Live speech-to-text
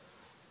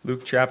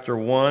Luke chapter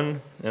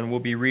 1, and we'll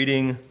be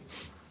reading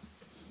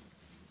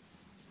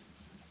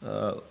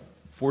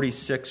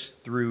 46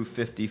 through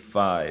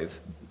 55.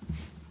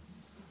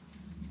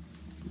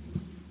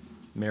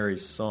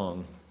 Mary's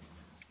song.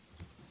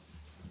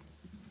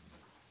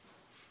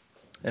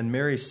 And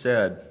Mary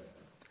said,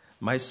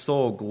 "My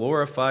soul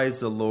glorifies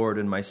the Lord,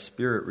 and my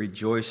spirit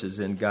rejoices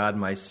in God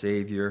my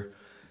Savior,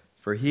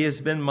 for he has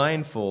been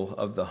mindful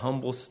of the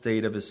humble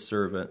state of his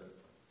servant.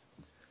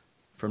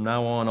 From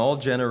now on, all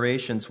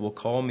generations will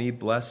call me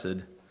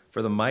blessed,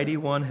 for the Mighty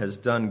One has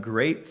done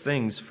great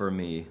things for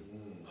me.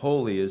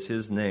 Holy is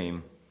his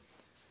name.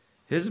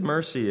 His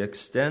mercy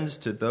extends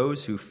to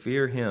those who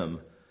fear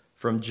him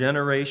from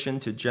generation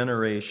to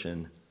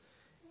generation.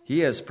 He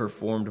has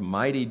performed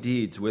mighty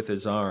deeds with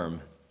his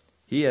arm.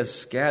 He has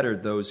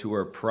scattered those who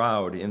are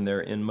proud in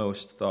their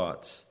inmost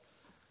thoughts.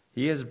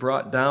 He has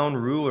brought down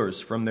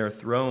rulers from their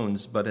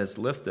thrones, but has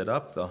lifted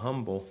up the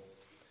humble.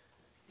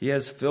 He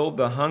has filled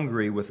the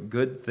hungry with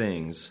good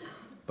things,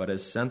 but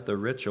has sent the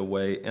rich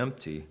away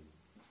empty.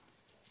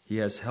 He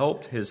has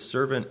helped his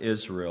servant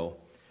Israel,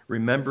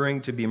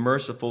 remembering to be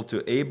merciful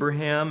to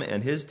Abraham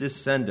and his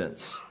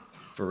descendants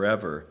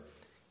forever,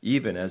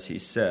 even as he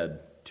said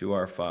to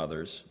our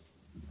fathers."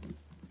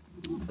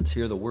 Let's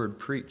hear the word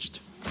preached.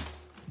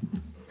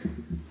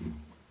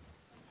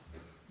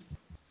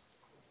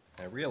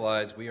 I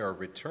realize we are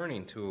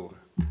returning to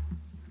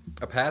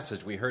a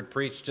passage we heard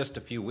preached just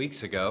a few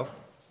weeks ago,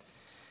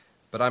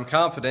 but I'm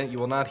confident you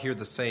will not hear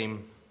the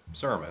same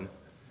sermon.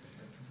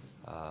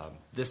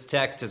 This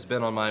text has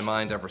been on my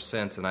mind ever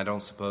since, and I don't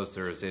suppose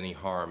there is any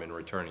harm in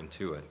returning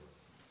to it.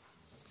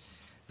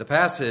 The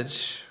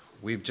passage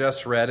we've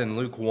just read in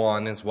Luke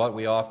 1 is what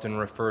we often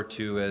refer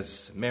to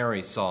as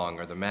Mary's song,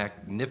 or the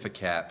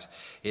Magnificat.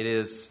 It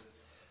is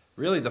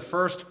really the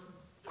first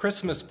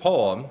Christmas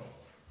poem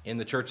in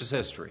the church's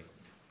history.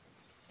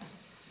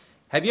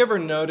 Have you ever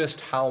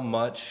noticed how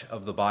much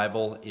of the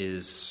Bible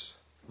is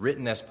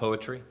written as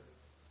poetry?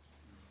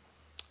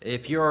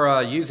 If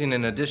you're using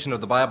an edition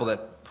of the Bible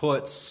that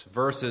puts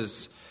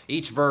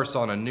each verse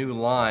on a new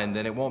line,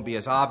 then it won't be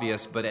as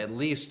obvious, but at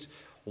least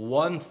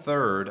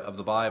 1/3 of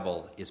the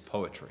Bible is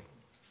poetry.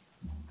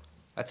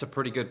 That's a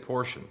pretty good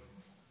portion.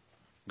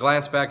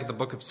 Glance back at the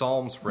book of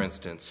Psalms, for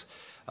instance.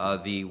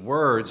 The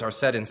words are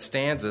set in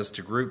stanzas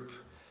to group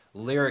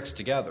lyrics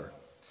together.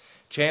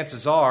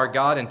 Chances are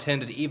God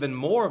intended even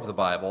more of the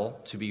Bible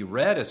to be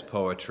read as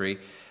poetry,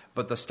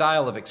 but the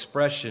style of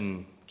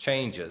expression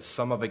changes.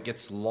 Some of it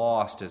gets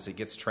lost as it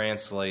gets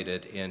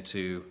translated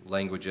into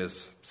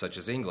languages such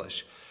as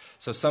English.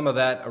 So some of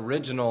that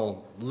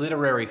original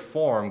literary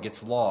form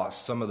gets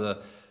lost. Some of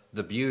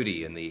the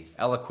beauty and the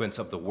eloquence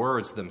of the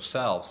words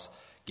themselves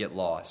get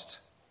lost.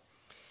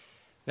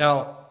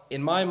 Now,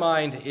 in my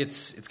mind,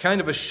 it's kind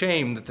of a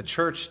shame that the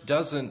church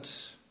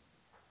doesn't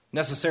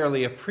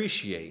necessarily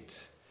appreciate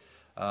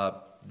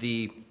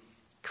the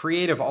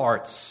creative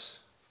arts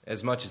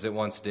as much as it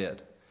once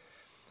did.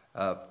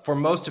 For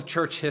most of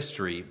church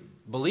history,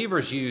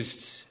 believers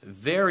used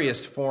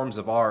various forms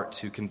of art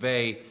to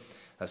convey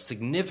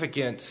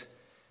significant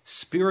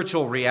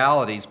spiritual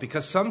realities,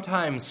 because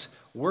sometimes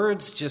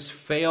words just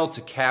fail to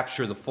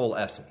capture the full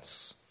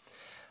essence.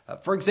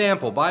 For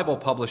example, Bible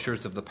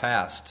publishers of the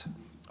past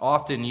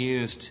often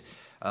used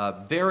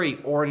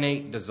very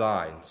ornate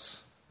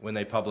designs when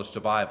they published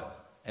a Bible.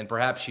 And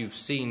perhaps you've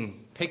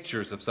seen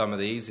pictures of some of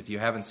these if you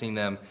haven't seen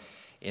them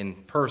in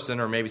person,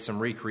 or maybe some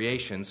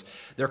recreations.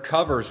 Their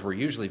covers were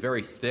usually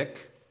very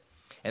thick,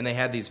 and they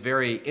had these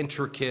very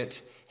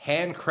intricate,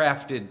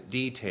 handcrafted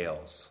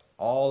details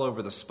all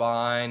over the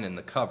spine and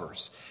the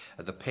covers.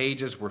 The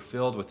pages were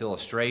filled with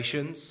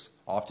illustrations,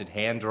 often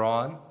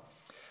hand-drawn,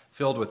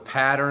 filled with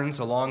patterns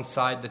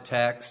alongside the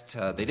text.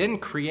 They didn't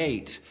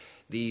create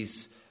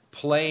these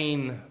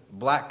plain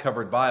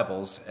black-covered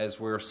Bibles as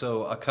we're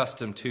so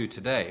accustomed to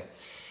today.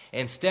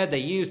 Instead, they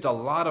used a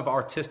lot of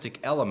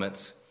artistic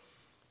elements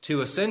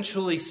to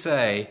essentially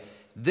say,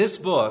 this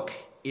book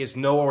is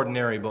no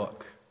ordinary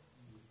book.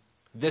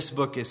 This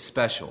book is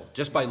special.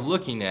 Just by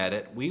looking at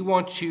it, we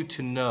want you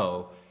to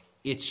know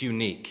it's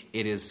unique.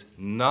 It is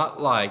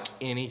not like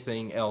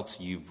anything else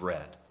you've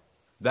read.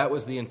 That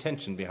was the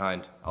intention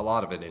behind a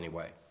lot of it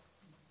anyway.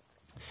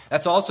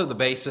 That's also the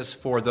basis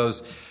for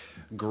those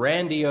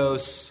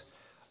grandiose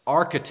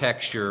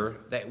architecture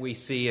that we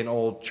see in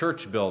old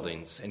church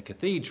buildings and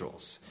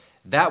cathedrals.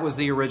 That was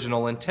the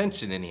original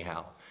intention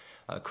anyhow.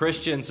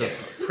 Christians of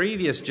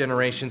previous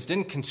generations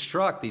didn't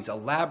construct these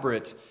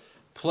elaborate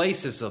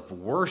places of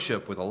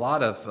worship with a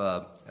lot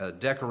of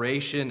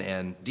decoration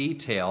and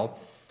detail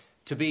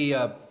to be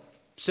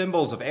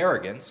symbols of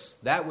arrogance.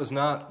 That was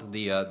not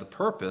the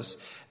purpose.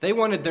 They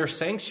wanted their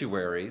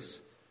sanctuaries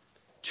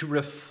to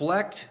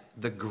reflect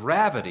the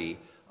gravity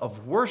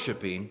of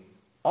worshiping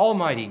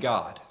Almighty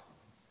God.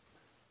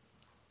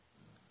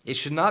 It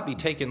should not be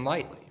taken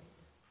lightly.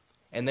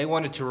 And they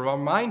wanted to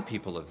remind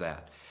people of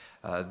that.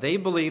 They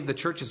believed the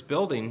church's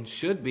building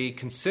should be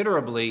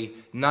considerably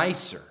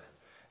nicer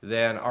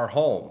than our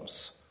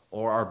homes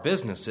or our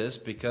businesses,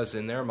 because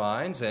in their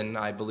minds, and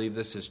I believe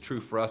this is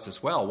true for us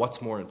as well,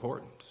 what's more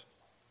important?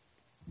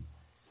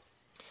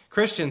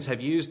 Christians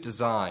have used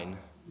design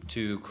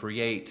to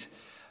create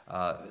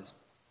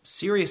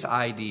serious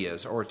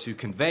ideas or to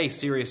convey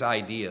serious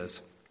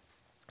ideas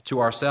to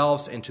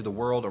ourselves and to the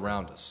world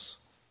around us.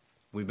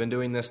 We've been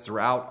doing this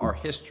throughout our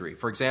history.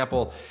 For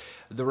example,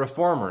 the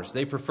Reformers,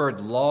 they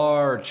preferred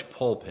large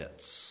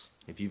pulpits,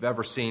 if you've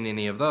ever seen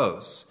any of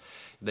those.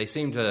 They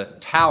seem to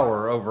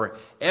tower over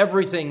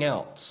everything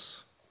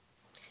else.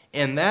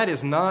 And that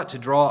is not to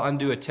draw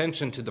undue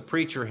attention to the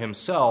preacher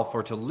himself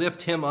or to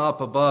lift him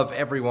up above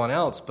everyone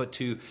else, but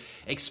to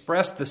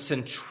express the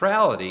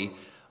centrality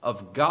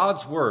of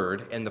God's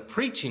Word and the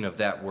preaching of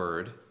that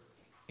Word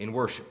in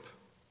worship.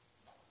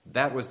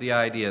 That was the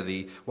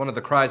idea. One of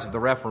the cries of the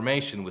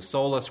Reformation was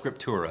sola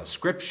scriptura,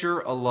 Scripture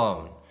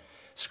alone.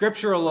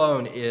 Scripture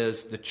alone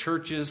is the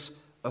church's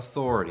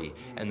authority.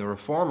 And the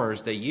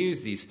Reformers, they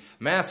used these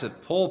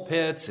massive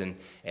pulpits and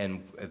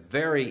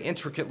very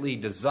intricately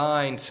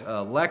designed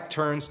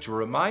lecterns to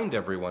remind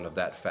everyone of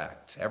that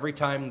fact. Every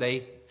time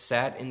they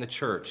sat in the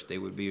church, they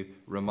would be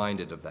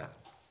reminded of that.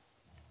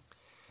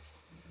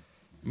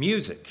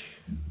 Music,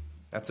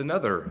 that's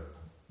another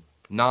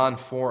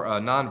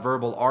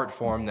nonverbal art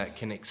form that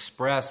can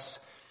express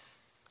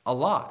a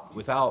lot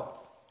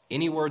without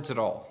any words at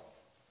all.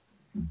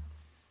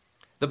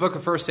 The book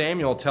of 1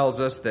 Samuel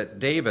tells us that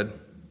David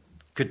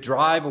could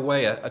drive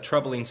away a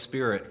troubling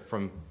spirit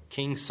from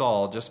King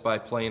Saul just by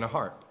playing a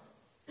harp.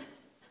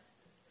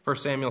 1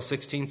 Samuel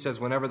 16 says,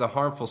 whenever the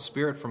harmful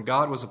spirit from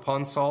God was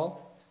upon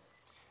Saul,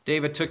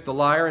 David took the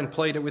lyre and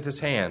played it with his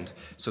hand.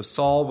 So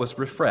Saul was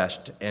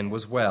refreshed and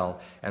was well,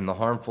 and the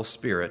harmful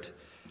spirit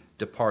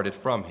departed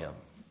from him.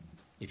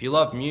 If you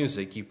love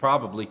music, you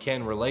probably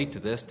can relate to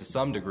this to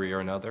some degree or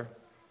another.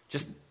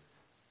 Just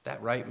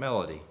that right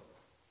melody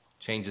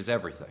changes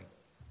everything.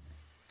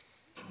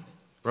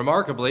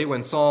 Remarkably,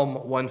 when Psalm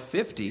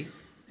 150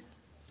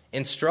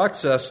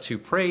 instructs us to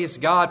praise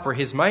God for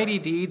his mighty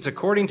deeds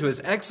according to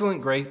his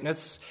excellent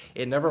greatness,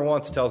 it never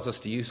once tells us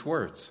to use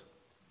words.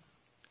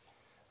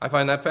 I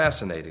find that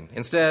fascinating.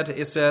 Instead,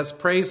 it says,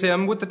 praise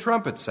him with the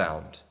trumpet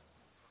sound.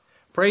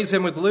 Praise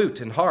him with lute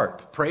and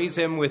harp. Praise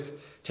him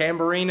with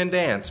tambourine and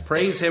dance.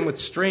 Praise him with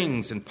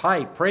strings and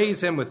pipe.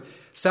 Praise him with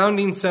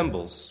sounding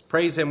cymbals.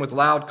 Praise him with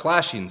loud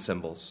clashing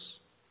cymbals.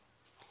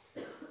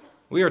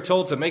 We are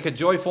told to make a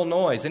joyful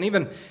noise and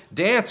even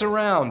dance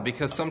around,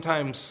 because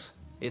sometimes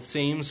it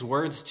seems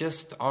words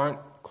just aren't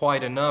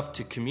quite enough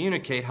to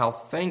communicate how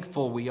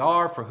thankful we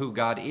are for who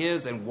God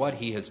is and what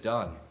he has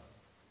done.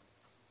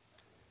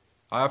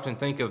 I often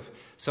think of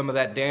some of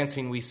that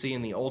dancing we see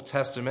in the Old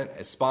Testament,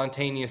 as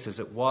spontaneous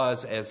as it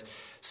was, as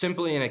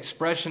simply an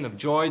expression of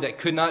joy that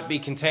could not be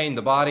contained.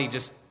 The body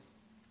just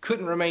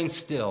couldn't remain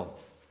still.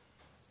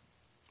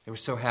 They were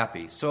so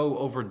happy, so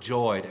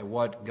overjoyed at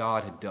what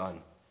God had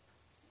done.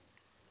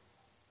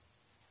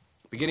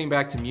 But getting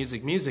back to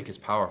music, music is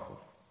powerful.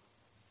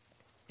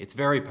 It's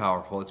very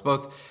powerful. It's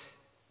both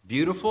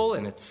beautiful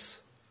and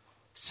it's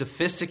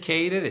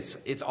sophisticated.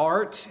 It's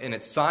art and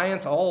it's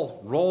science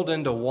all rolled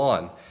into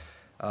one.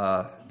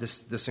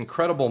 This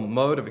incredible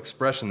mode of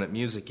expression that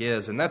music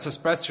is. And that's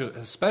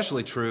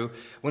especially true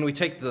when we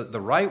take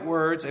the right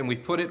words and we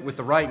put it with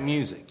the right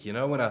music. You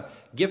know, when a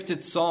gifted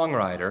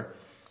songwriter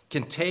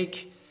can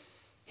take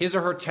his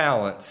or her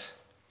talent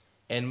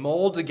and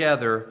mold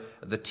together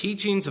the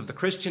teachings of the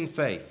Christian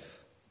faith,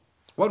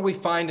 what we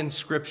find in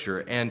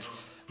Scripture, and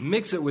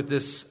mix it with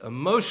this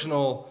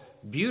emotional,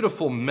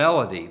 beautiful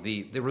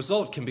melody, the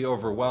result can be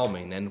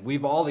overwhelming. And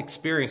we've all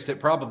experienced it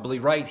probably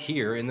right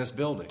here in this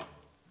building.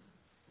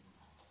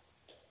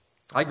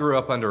 I grew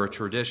up under a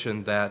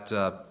tradition that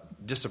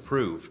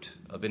disapproved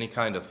of any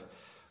kind of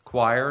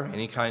choir,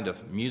 any kind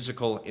of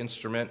musical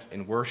instrument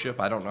in worship.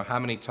 I don't know how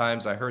many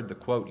times I heard the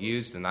quote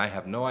used, and I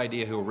have no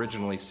idea who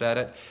originally said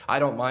it. I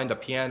don't mind a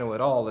piano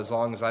at all as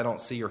long as I don't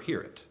see or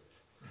hear it.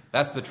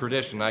 That's the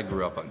tradition I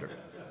grew up under.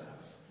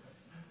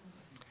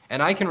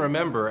 And I can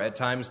remember at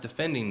times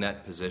defending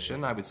that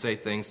position. I would say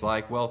things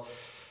like, well,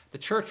 the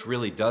church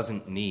really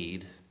doesn't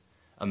need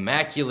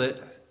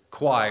immaculate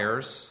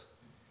choirs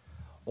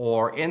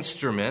or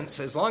instruments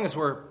as long as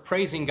we're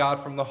praising God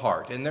from the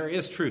heart. And there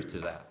is truth to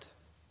that.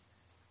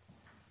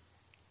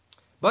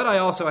 But I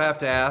also have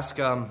to ask,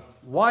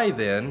 why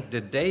then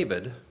did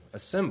David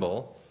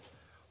assemble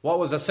what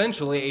was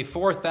essentially a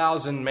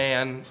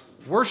 4,000-man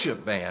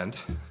worship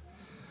band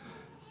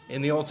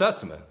in the Old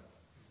Testament?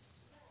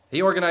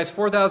 He organized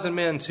 4,000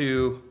 men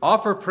to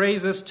offer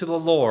praises to the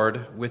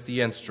Lord with the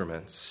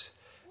instruments.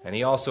 And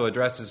he also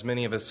addresses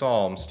many of his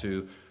psalms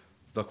to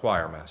the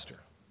choir master.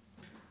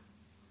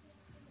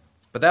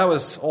 But that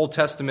was Old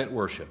Testament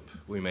worship,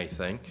 we may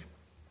think.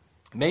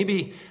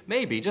 Maybe,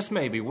 just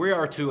maybe, we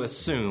are to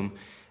assume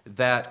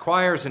that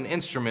choirs and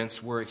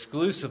instruments were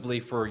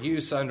exclusively for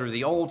use under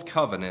the Old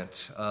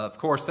Covenant. Of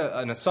course,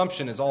 an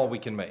assumption is all we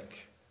can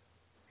make.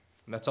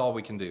 And that's all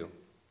we can do.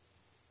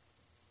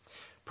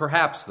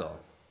 Perhaps the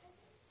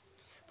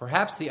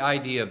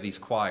idea of these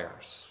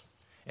choirs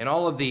and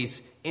all of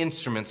these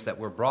instruments that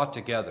were brought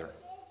together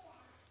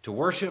to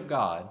worship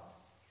God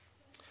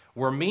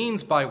were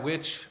means by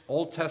which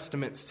Old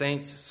Testament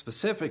saints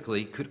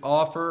specifically could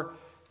offer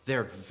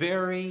their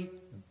very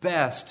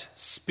best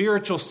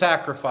spiritual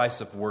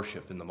sacrifice of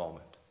worship in the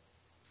moment.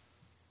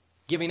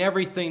 Giving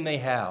everything they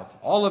have,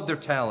 all of their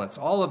talents,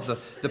 all of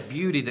the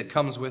beauty that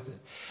comes with it.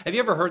 Have you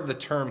ever heard the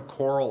term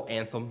choral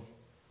anthem?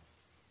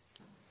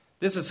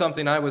 This is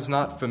something I was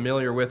not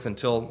familiar with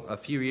until a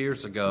few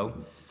years ago.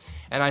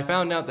 And I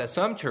found out that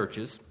some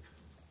churches,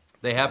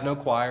 they have no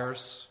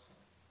choirs.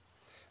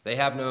 They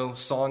have no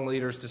song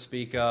leaders to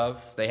speak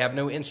of. They have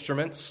no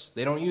instruments.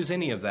 They don't use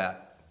any of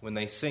that when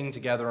they sing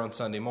together on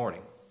Sunday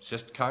morning. It's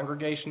just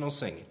congregational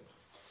singing.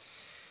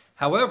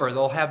 However,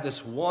 they'll have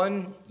this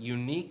one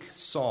unique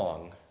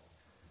song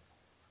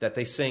that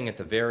they sing at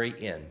the very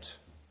end,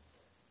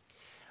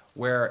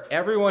 where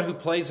everyone who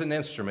plays an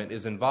instrument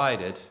is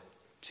invited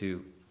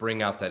to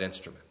bring out that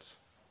instrument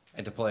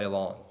and to play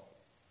along.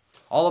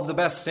 All of the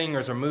best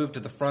singers are moved to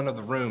the front of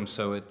the room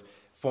so it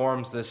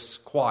forms this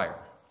choir.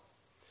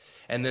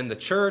 And then the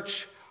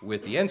church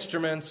with the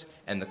instruments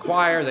and the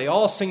choir, they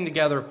all sing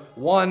together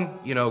one,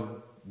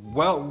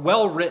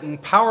 well-written,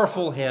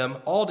 powerful hymn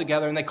all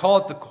together, and they call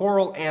it the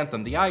choral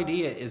anthem. The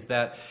idea is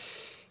that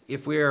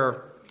if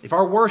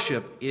our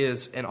worship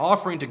is an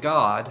offering to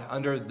God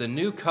under the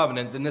new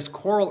covenant, then this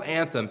choral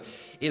anthem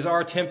is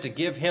our attempt to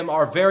give him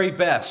our very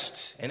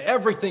best and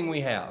everything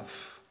we have.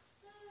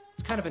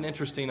 It's kind of an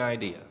interesting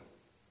idea.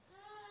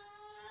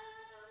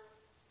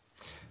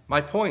 My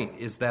point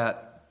is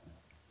that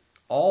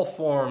all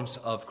forms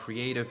of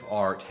creative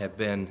art have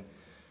been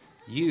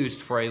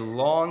used for a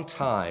long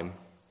time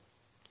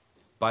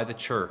by the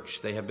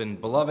church. They have been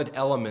beloved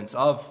elements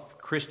of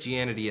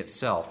Christianity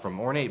itself. From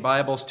ornate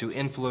Bibles to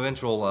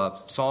influential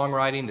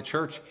songwriting, the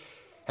church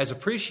has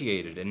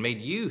appreciated and made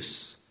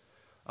use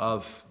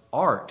of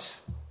art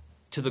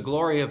to the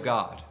glory of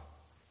God.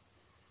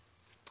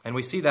 And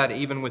we see that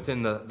even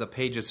within the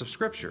pages of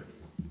Scripture.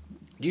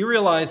 Do you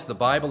realize the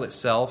Bible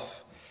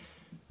itself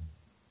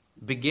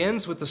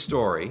begins with the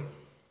story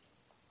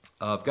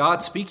of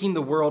God speaking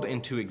the world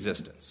into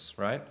existence,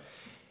 right?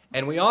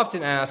 And we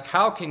often ask,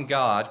 how can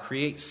God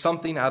create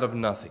something out of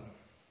nothing?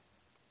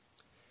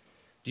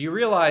 Do you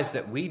realize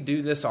that we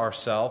do this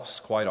ourselves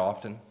quite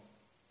often?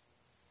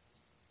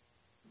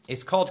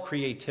 It's called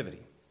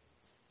creativity.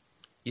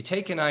 You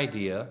take an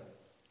idea,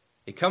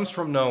 it comes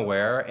from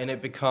nowhere, and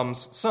it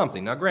becomes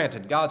something. Now,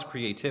 granted, God's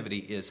creativity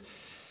is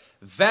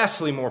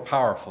vastly more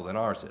powerful than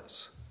ours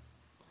is,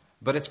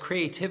 but it's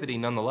creativity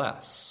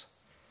nonetheless.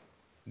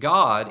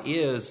 God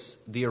is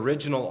the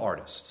original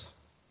artist.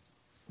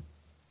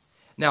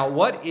 Now,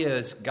 what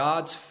is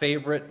God's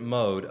favorite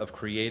mode of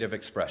creative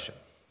expression?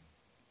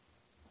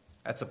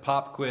 That's a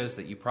pop quiz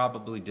that you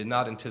probably did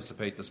not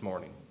anticipate this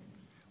morning.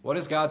 What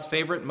is God's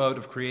favorite mode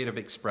of creative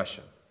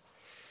expression?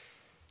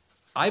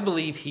 I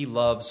believe he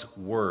loves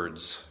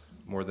words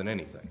more than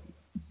anything.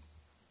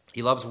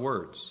 He loves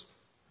words.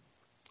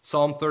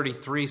 Psalm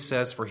 33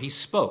 says, "For he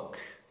spoke,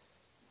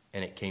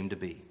 and it came to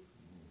be."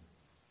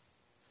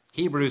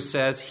 Hebrews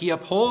says, "He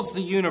upholds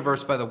the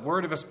universe by the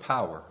word of his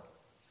power.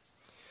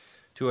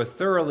 To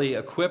thoroughly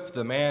equip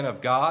the man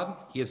of God,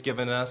 he has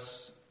given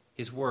us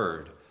his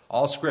word.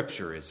 All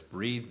Scripture is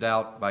breathed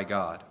out by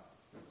God."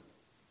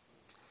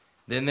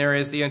 Then there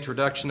is the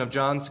introduction of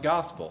John's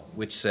Gospel,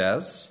 which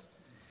says,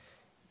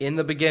 "In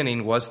the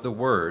beginning was the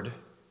Word,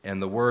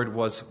 and the Word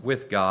was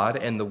with God,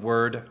 and the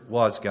Word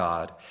was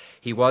God.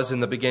 He was in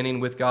the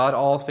beginning with God.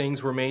 All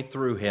things were made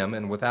through him,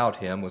 and without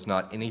him was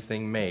not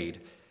anything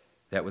made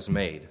that was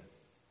made."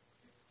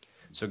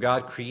 So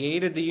God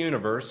created the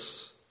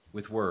universe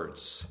with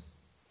words.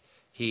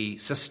 He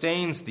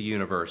sustains the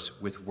universe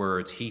with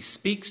words. He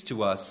speaks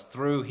to us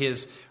through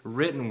his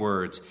written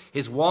words.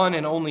 His one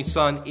and only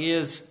Son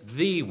is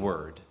the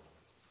Word.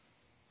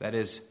 That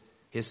is,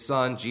 his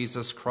Son,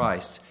 Jesus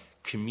Christ,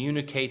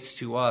 communicates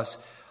to us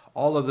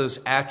all of those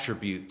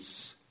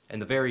attributes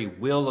and the very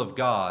will of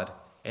God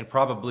in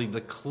probably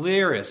the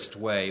clearest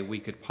way we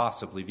could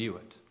possibly view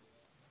it.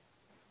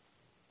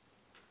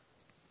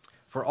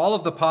 For all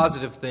of the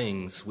positive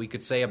things we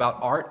could say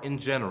about art in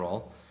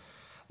general,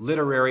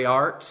 literary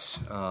art,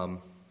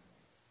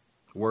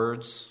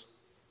 words,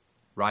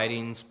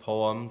 writings,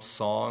 poems,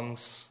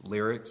 songs,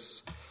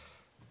 lyrics,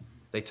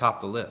 they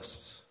top the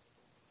list.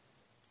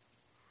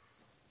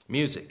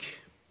 Music,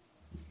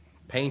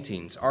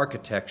 paintings,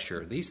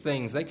 architecture, these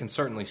things, they can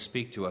certainly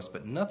speak to us,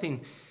 but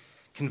nothing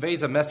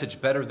conveys a message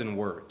better than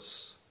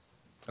words.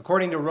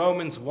 According to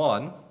Romans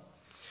 1,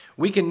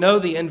 we can know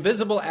the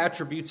invisible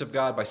attributes of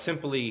God by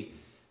simply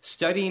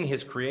studying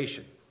his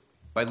creation,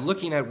 by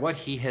looking at what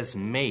he has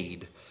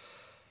made.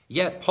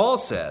 Yet Paul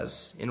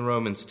says in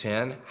Romans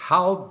 10,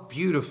 "How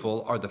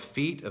beautiful are the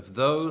feet of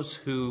those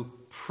who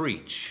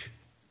preach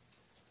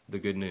the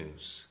good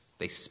news."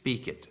 They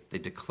speak it, they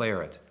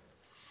declare it.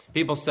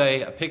 People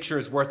say a picture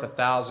is worth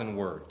 1,000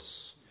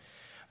 words,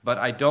 but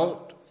I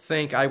don't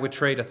think I would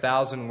trade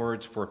 1,000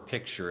 words for a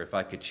picture if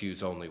I could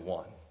choose only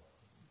one.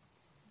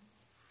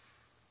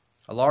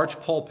 A large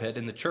pulpit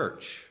in the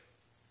church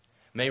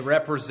may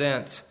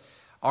represent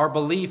our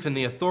belief in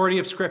the authority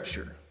of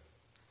Scripture,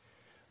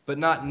 but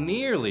not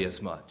nearly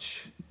as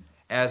much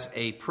as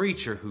a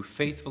preacher who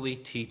faithfully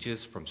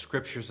teaches from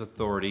Scripture's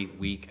authority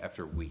week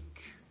after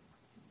week.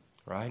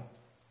 Right?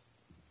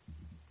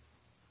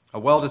 A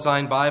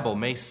well-designed Bible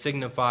may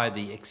signify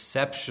the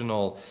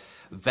exceptional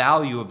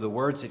value of the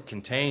words it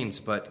contains,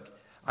 but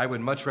I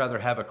would much rather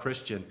have a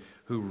Christian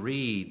who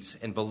reads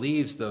and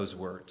believes those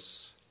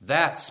words.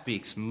 That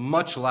speaks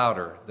much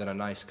louder than a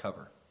nice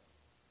cover.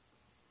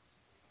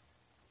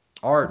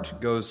 Art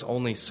goes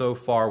only so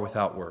far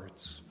without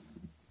words.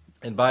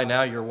 And by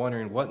now you're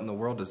wondering, what in the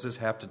world does this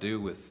have to do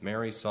with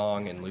Mary's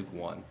song in Luke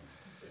 1?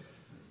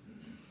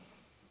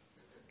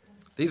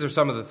 These are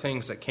some of the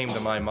things that came to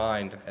my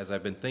mind as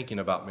I've been thinking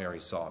about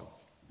Mary's song.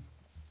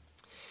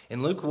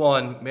 In Luke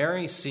 1,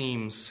 Mary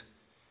seems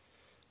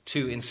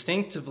to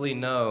instinctively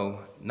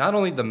know not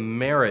only the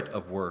merit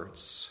of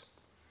words,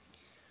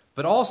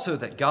 but also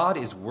that God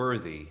is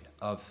worthy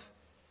of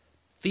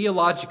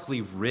theologically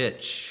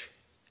rich,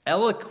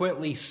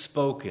 eloquently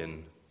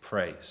spoken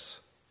praise.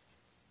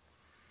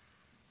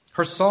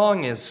 Her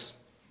song is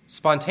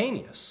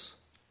spontaneous,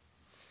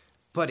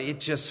 but it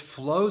just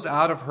flows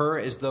out of her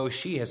as though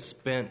she has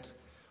spent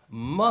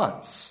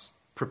months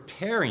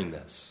preparing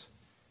this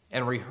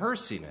and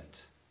rehearsing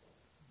it.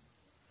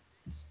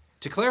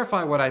 To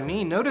clarify what I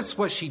mean, notice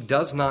what she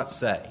does not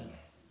say.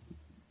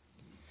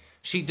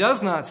 She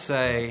does not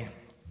say,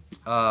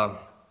 God,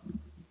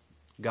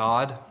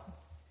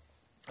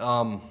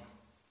 I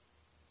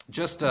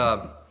just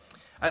want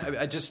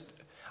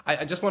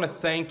to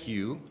thank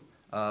you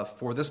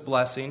for this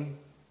blessing.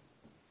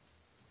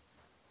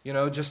 You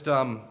know,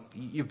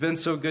 you've been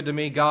so good to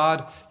me,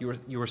 God.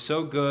 You were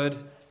so good.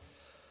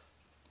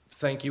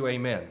 Thank you,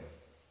 amen.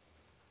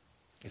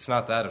 It's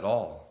not that at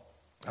all.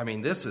 I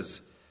mean, this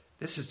is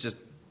just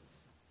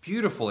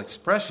beautiful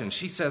expression.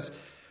 She says,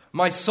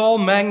 my soul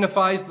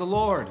magnifies the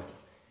Lord,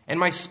 and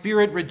my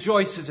spirit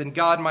rejoices in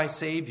God my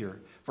Savior,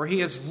 for he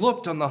has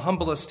looked on the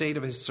humble estate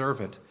of his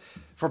servant.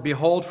 For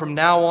behold, from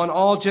now on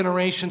all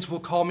generations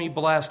will call me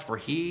blessed, for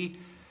he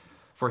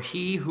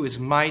who is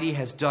mighty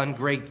has done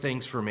great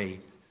things for me,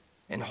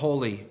 and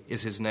holy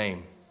is his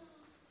name.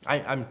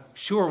 I'm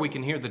sure we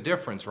can hear the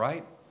difference,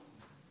 right?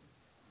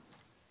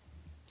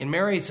 In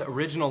Mary's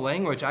original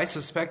language, I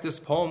suspect this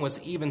poem was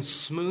even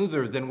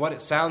smoother than what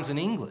it sounds in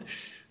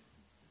English.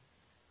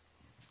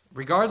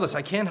 Regardless,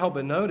 I can't help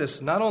but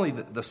notice not only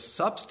the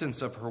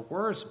substance of her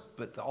words,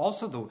 but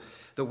also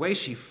the way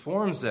she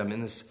forms them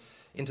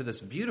into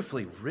this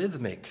beautifully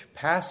rhythmic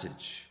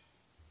passage.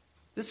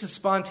 This is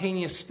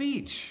spontaneous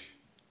speech.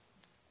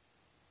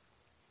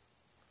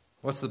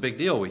 What's the big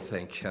deal, we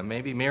think?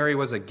 Maybe Mary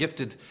was a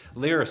gifted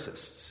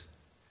lyricist.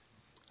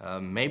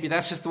 Maybe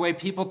that's just the way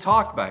people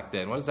talked back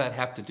then. What does that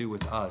have to do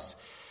with us?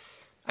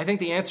 I think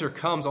the answer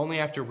comes only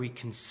after we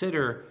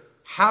consider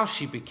how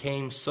she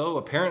became so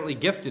apparently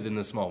gifted in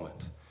this moment.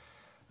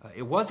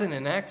 It wasn't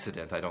an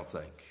accident, I don't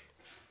think.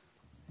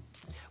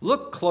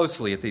 Look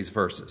closely at these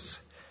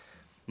verses.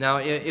 Now,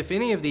 if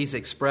any of these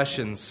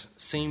expressions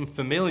seem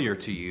familiar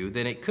to you,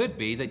 then it could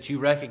be that you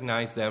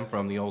recognize them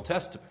from the Old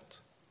Testament.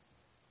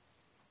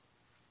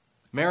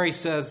 Mary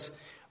says,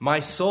 my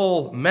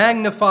soul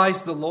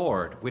magnifies the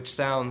Lord, which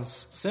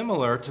sounds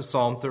similar to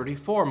Psalm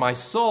 34. My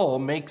soul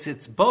makes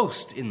its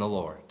boast in the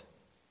Lord.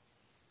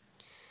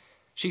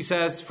 She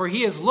says, for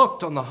he has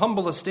looked on the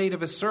humble estate of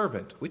his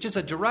servant, which is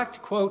a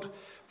direct quote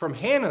from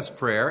Hannah's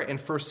prayer in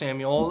 1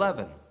 Samuel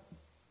 11.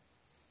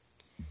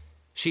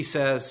 She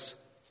says,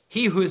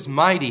 he who is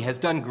mighty has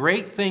done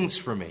great things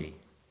for me.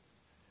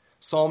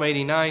 Psalm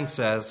 89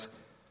 says,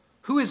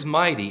 who is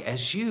mighty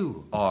as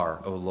you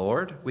are, O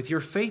Lord, with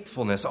your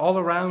faithfulness all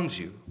around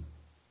you?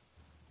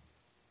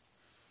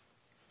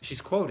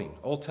 She's quoting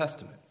Old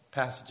Testament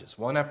passages,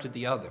 one after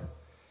the other.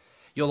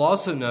 You'll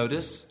also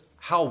notice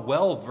how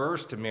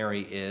well-versed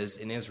Mary is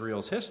in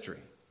Israel's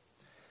history.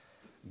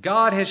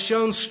 God has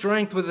shown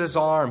strength with his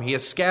arm. He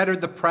has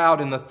scattered the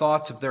proud in the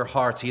thoughts of their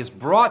hearts. He has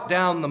brought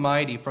down the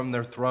mighty from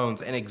their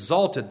thrones and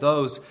exalted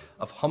those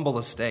of humble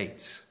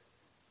estate.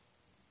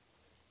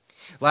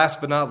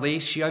 Last but not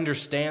least, she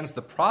understands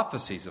the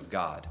prophecies of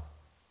God.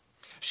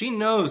 She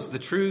knows the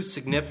true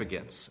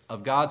significance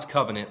of God's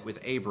covenant with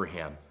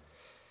Abraham.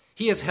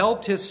 He has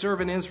helped his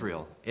servant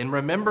Israel in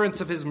remembrance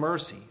of his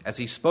mercy as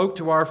he spoke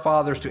to our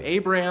fathers, to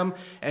Abraham,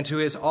 and to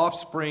his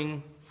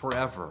offspring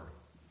forever.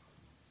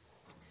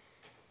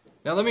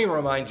 Now let me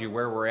remind you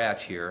where we're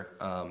at here.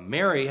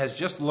 Mary has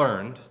just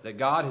learned that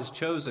God has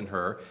chosen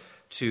her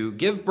to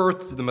give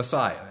birth to the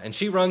Messiah. And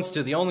she runs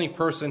to the only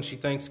person she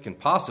thinks can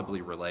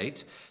possibly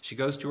relate. She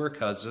goes to her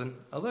cousin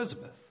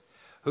Elizabeth,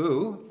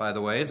 who, by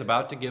the way, is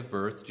about to give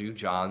birth to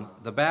John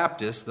the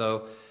Baptist,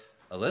 though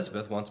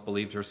Elizabeth once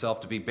believed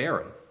herself to be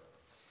barren.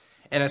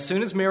 And as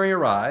soon as Mary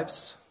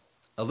arrives,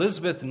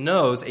 Elizabeth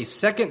knows a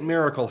second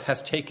miracle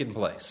has taken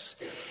place.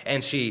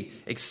 And she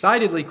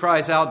excitedly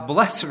cries out,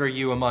 blessed are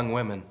you among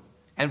women,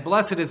 and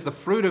blessed is the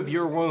fruit of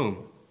your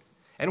womb.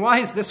 And why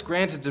is this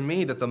granted to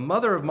me, that the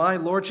mother of my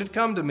Lord should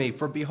come to me?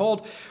 For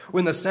behold,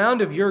 when the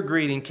sound of your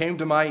greeting came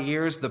to my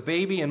ears, the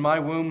baby in my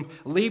womb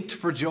leaped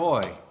for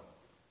joy.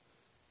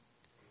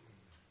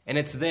 And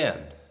it's then,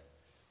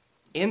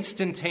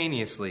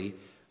 instantaneously,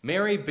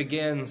 Mary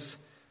begins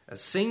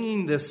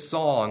singing this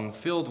song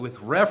filled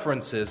with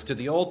references to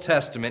the Old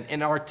Testament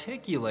and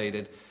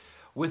articulated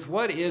with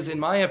what is, in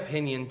my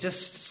opinion,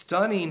 just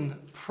stunning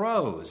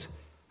prose.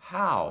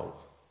 How?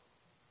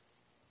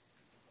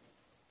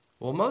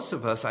 Well, most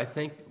of us, I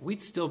think,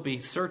 we'd still be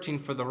searching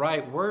for the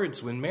right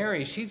words when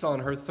Mary, she's on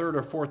her third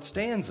or fourth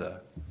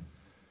stanza.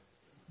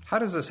 How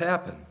does this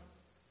happen?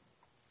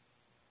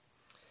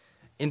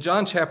 In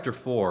John chapter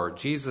 4,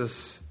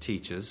 Jesus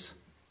teaches,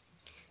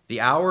 the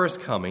hour is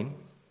coming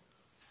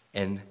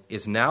and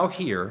is now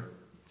here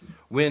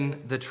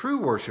when the true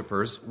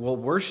worshipers will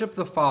worship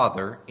the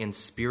Father in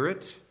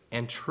spirit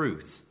and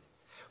truth.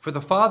 For the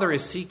Father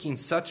is seeking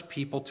such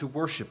people to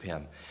worship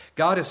him.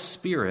 God is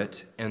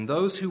spirit, and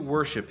those who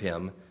worship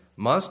him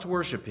must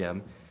worship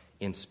him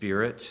in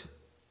spirit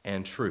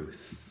and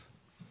truth.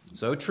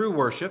 So true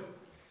worship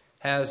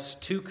has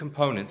two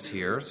components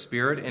here,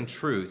 spirit and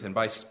truth. And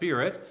by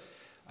spirit,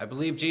 I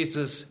believe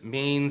Jesus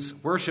means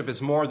worship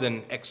is more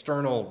than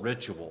external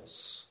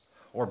rituals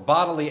or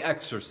bodily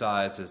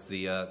exercise, as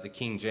the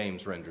King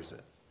James renders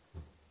it.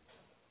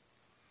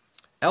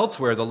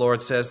 Elsewhere, the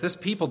Lord says, this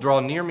people draw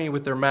near me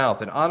with their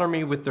mouth and honor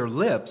me with their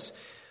lips,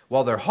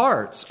 while their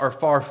hearts are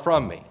far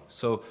from me.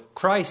 So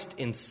Christ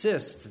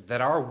insists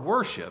that our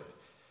worship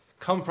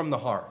come from the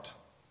heart.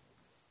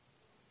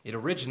 It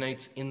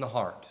originates in the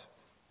heart.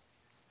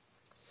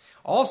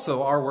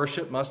 Also, our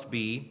worship must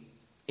be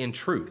in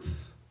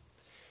truth.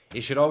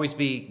 It should always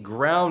be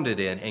grounded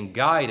in and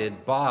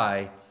guided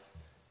by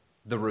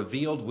the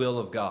revealed will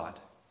of God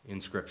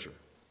in Scripture.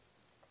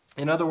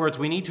 In other words,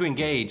 we need to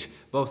engage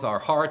both our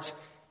hearts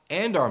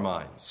and our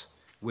minds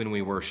when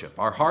we worship.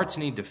 Our hearts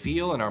need to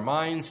feel and our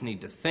minds need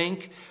to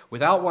think.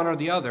 Without one or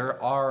the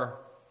other, our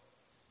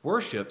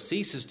worship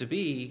ceases to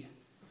be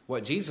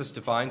what Jesus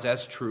defines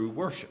as true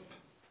worship.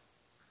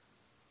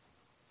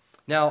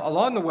 Now,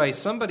 along the way,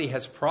 somebody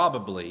has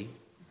probably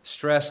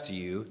stressed to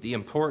you the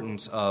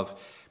importance of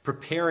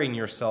preparing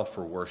yourself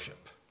for worship.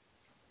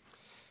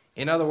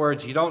 In other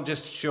words, you don't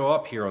just show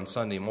up here on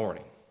Sunday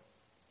morning.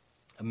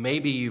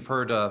 Maybe you've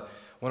heard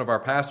one of our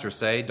pastors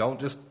say, don't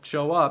just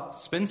show up,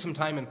 spend some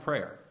time in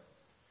prayer.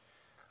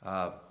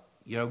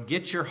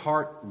 Get your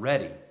heart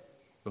ready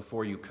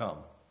before you come.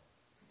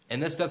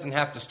 And this doesn't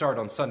have to start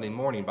on Sunday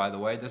morning, by the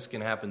way. This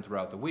can happen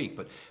throughout the week.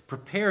 But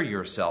prepare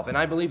yourself. And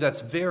I believe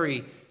that's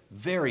very,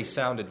 very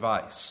sound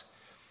advice.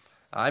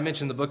 I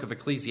mentioned the book of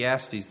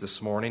Ecclesiastes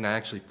this morning. I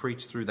actually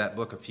preached through that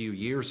book a few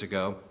years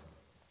ago.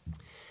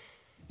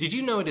 Did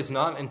you know it is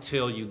not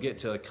until you get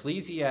to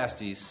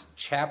Ecclesiastes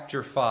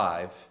chapter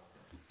 5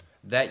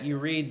 that you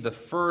read the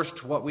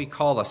first, what we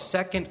call a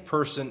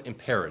second-person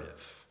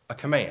imperative, a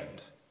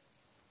command?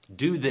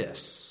 Do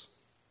this.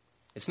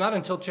 It's not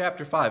until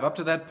chapter 5. Up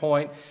to that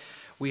point,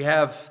 we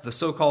have the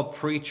so-called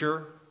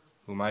preacher,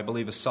 whom I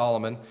believe is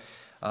Solomon.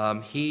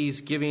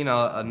 He's giving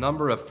a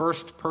number of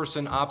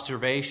first-person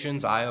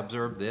observations. I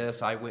observed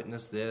this, I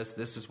witnessed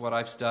this is what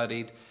I've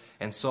studied,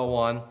 and so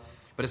on.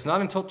 But it's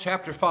not until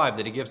chapter 5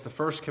 that he gives the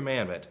first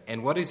commandment.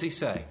 And what does he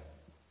say?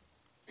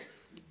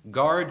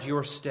 Guard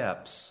your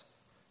steps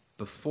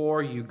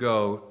before you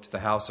go to the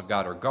house of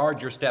God, or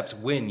guard your steps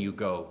when you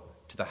go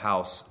to the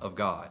house of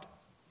God.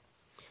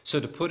 So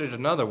to put it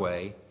another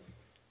way,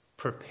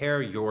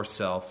 prepare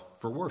yourself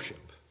for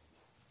worship.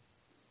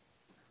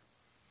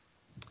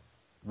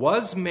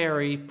 Was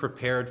Mary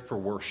prepared for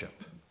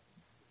worship?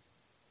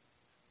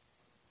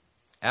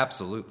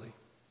 Absolutely.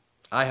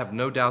 I have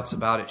no doubts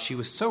about it. She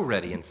was so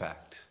ready, in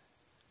fact.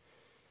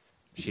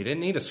 She didn't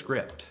need a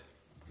script.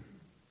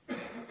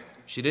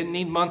 She didn't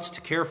need months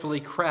to carefully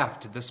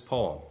craft this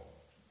poem.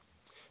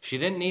 She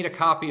didn't need a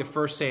copy of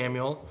 1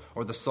 Samuel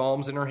or the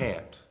Psalms in her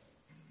hand.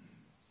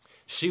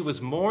 She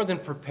was more than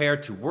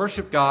prepared to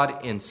worship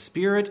God in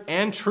spirit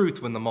and truth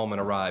when the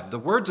moment arrived. The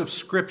words of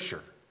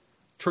Scripture,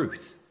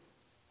 truth,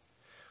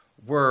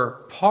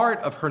 were part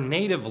of her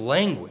native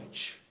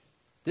language.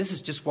 This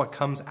is just what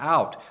comes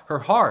out. Her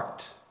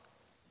heart,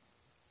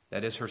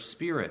 that is her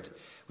spirit,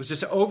 was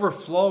just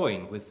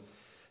overflowing with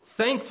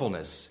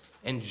thankfulness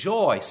and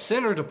joy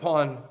centered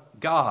upon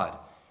God.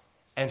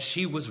 And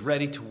she was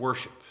ready to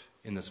worship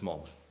in this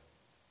moment.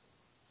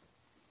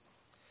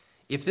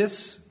 If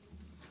this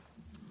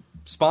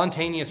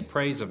spontaneous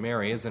praise of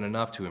Mary isn't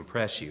enough to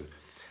impress you,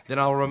 then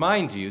I'll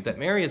remind you that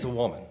Mary is a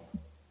woman.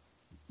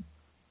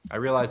 I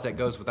realize that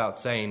goes without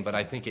saying, but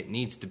I think it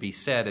needs to be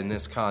said in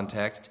this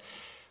context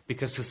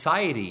because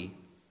society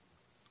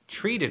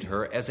treated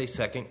her as a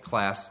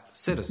second-class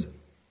citizen.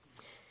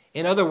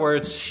 In other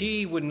words,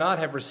 she would not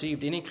have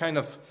received any kind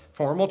of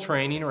formal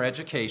training or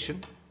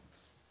education.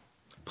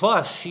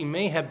 Plus, she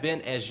may have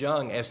been as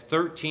young as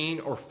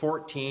 13 or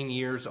 14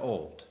 years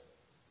old.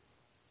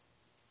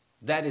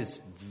 That is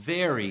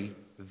very,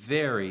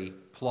 very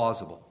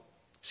plausible.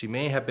 She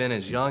may have been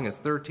as young as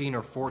 13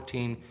 or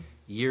 14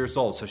 years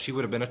old, so she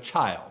would have been a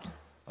child,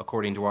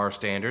 according to our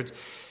standards.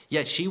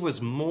 Yet she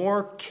was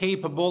more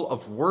capable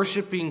of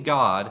worshiping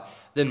God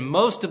than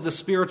most of the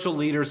spiritual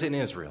leaders in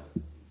Israel.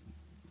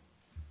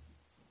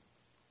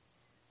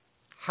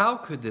 How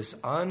could this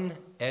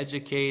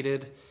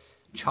uneducated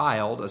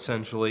child,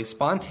 essentially,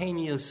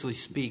 spontaneously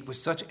speak with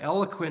such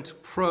eloquent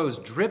prose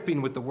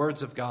dripping with the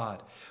words of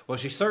God? Well,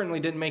 she certainly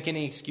didn't make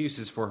any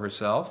excuses for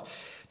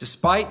herself.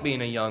 Despite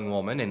being a young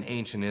woman in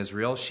ancient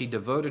Israel, she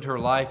devoted her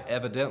life,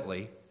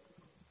 evidently,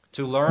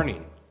 to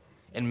learning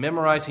and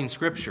memorizing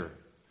Scripture.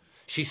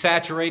 She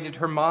saturated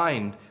her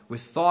mind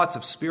with thoughts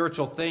of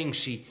spiritual things.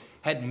 She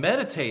had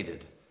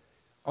meditated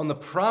on the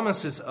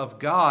promises of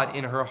God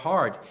in her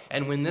heart.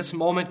 And when this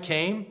moment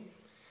came,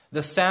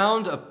 the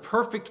sound of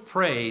perfect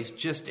praise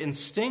just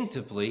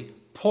instinctively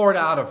poured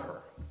out of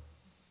her.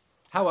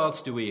 How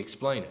else do we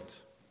explain it?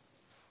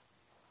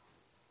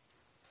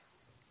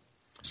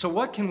 So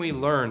what can we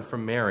learn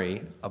from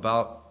Mary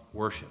about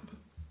worship?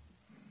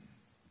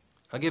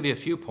 I'll give you a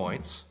few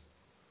points.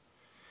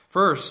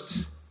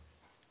 First,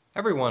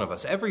 every one of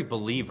us, every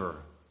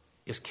believer,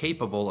 is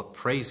capable of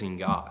praising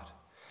God.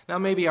 Now,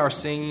 maybe our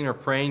singing or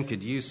praying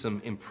could use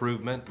some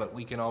improvement, but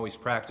we can always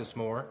practice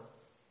more.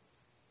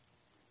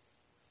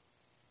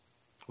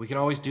 We can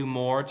always do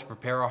more to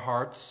prepare our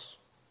hearts,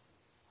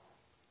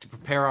 to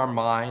prepare our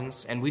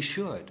minds, and we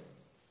should.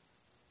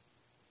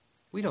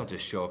 We don't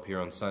just show up here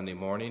on Sunday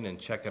morning and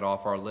check it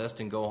off our list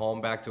and go home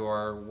back to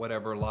our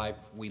whatever life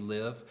we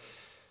live.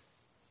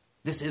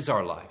 This is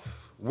our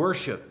life.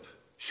 Worship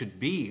should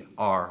be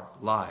our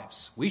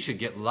lives. We should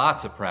get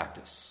lots of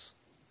practice.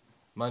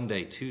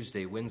 Monday,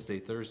 Tuesday, Wednesday,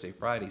 Thursday,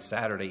 Friday,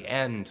 Saturday,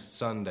 and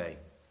Sunday.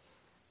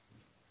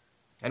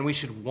 And we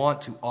should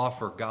want to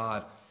offer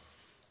God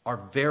our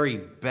very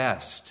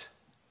best.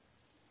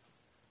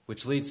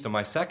 Which leads to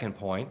my second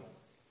point.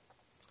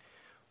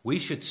 We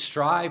should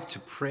strive to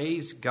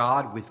praise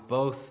God with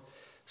both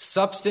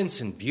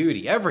substance and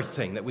beauty,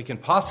 everything that we can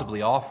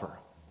possibly offer.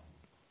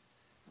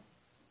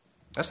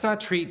 Let's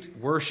not treat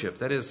worship,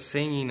 that is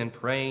singing and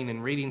praying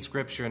and reading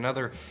Scripture and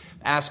other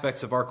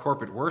aspects of our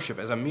corporate worship,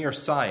 as a mere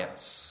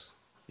science,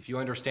 if you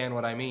understand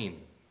what I mean.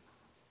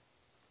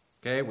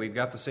 Okay, we've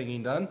got the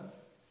singing done.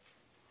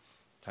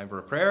 Time for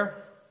a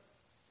prayer.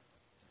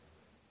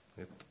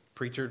 Let the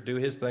preacher do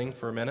his thing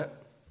for a minute.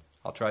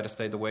 I'll try to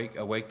stay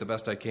awake the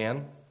best I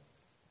can.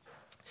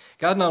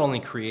 God not only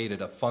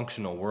created a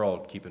functional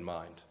world, keep in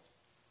mind,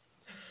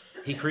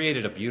 He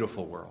created a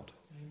beautiful world.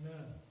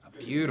 Amen. A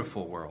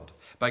beautiful world.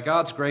 By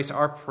God's grace,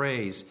 our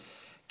praise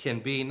can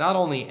be not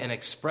only an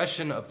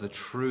expression of the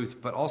truth,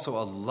 but also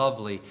a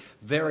lovely,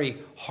 very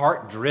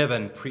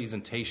heart-driven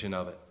presentation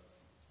of it.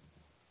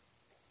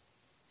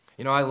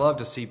 You know, I love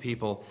to see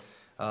people,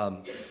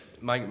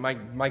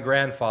 my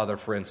grandfather,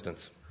 for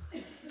instance,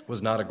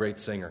 was not a great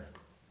singer,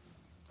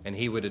 and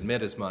he would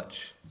admit as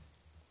much.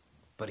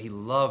 But he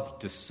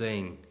loved to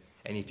sing.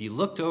 And if you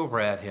looked over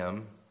at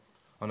him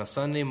on a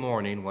Sunday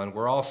morning when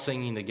we're all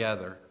singing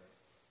together,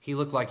 he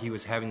looked like he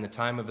was having the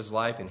time of his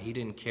life, and he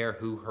didn't care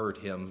who heard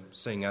him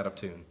sing out of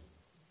tune.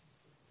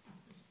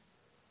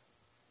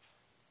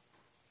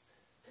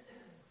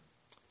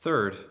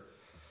 Third,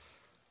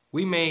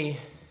 we may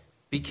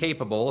be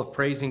capable of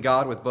praising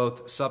God with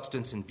both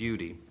substance and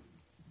beauty,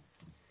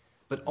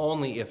 but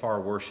only if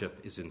our worship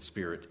is in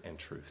spirit and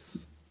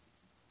truth.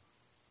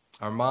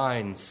 Our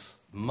minds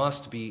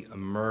must be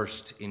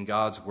immersed in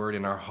God's word,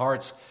 and our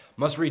hearts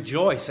must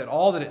rejoice at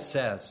all that it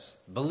says.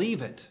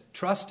 Believe it.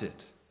 Trust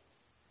it.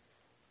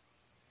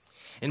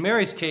 In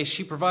Mary's case,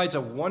 she provides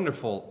a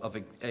wonderful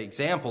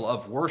example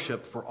of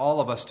worship for all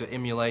of us to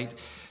emulate.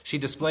 She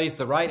displays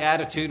the right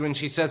attitude when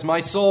she says, "My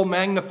soul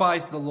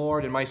magnifies the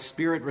Lord, and my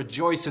spirit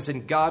rejoices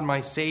in God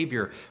my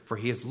Savior, for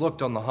He has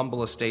looked on the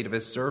humble estate of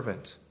His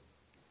servant."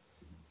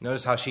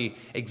 Notice how she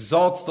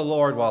exalts the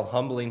Lord while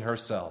humbling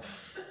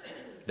herself.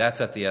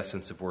 That's at the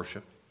essence of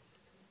worship.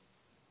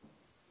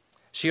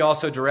 She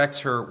also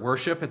directs her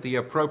worship at the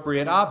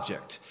appropriate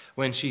object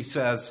when she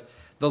says,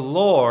 "The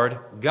Lord,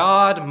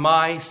 God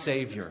my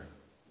Savior."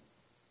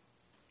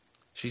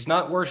 She's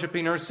not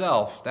worshiping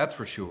herself, that's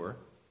for sure.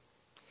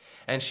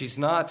 And she's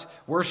not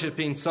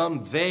worshiping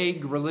some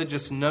vague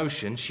religious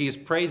notion. She is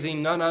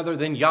praising none other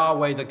than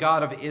Yahweh, the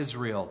God of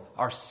Israel,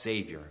 our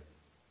Savior.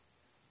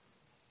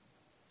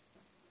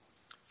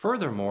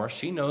 Furthermore,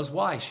 she knows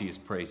why she is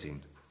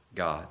praising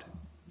God.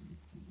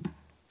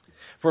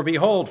 "For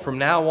behold, from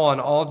now on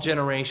all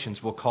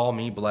generations will call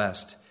me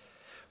blessed.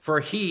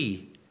 For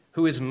He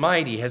who is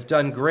mighty has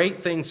done great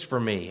things for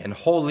me, and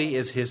holy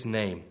is His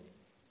name.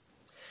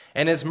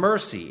 And His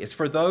mercy is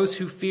for those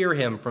who fear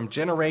Him from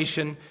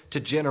generation to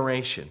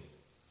generation.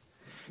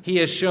 He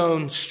has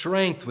shown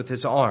strength with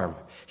His arm.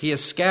 He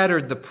has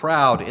scattered the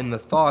proud in the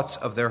thoughts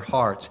of their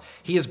hearts.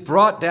 He has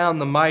brought down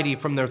the mighty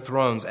from their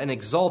thrones and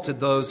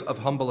exalted those of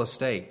humble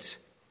estate.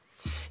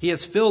 He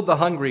has filled the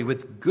hungry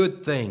with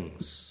good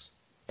things,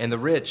 and the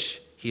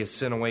rich He has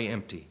sent away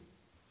empty.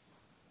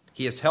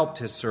 He has helped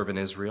His servant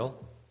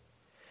Israel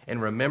in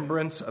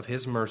remembrance of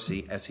His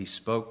mercy as He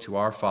spoke to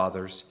our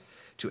fathers,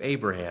 to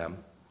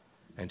Abraham,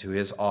 and to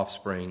his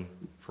offspring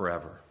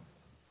forever.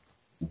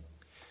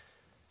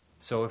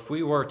 So if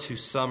we were to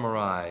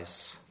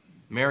summarize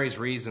Mary's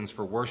reasons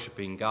for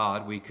worshiping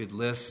God, we could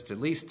list at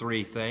least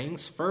three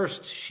things.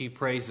 First, she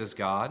praises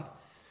God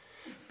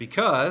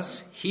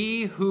because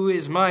he who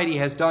is mighty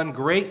has done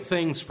great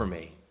things for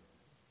me.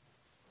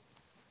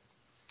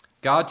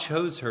 God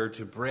chose her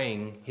to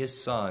bring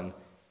his son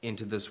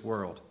into this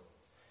world,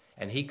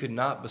 and he could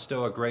not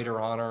bestow a greater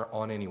honor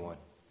on anyone.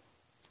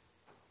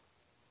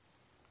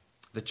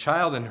 The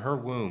child in her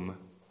womb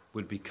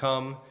would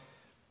become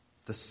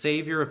the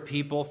Savior of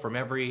people from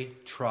every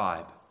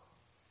tribe,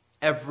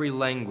 every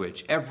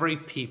language, every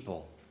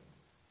people,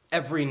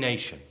 every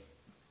nation.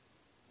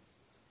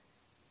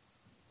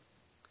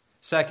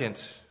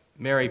 Second,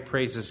 Mary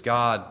praises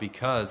God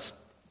because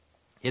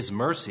his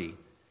mercy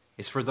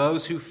is for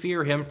those who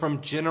fear him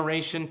from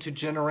generation to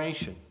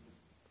generation.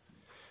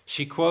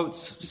 She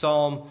quotes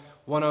Psalm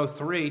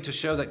 103 to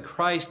show that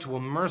Christ will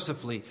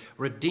mercifully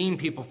redeem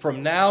people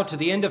from now to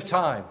the end of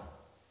time.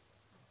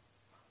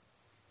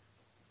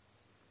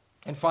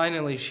 And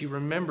finally, she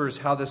remembers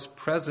how this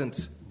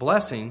present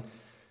blessing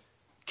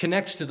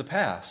connects to the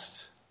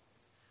past.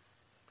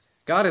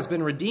 God has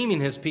been redeeming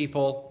his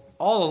people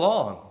all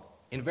along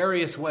in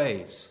various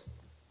ways.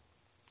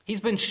 He's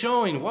been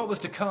showing what was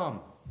to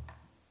come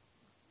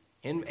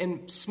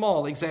in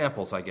small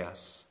examples, I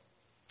guess.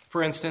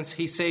 For instance,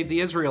 he saved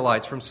the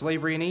Israelites from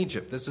slavery in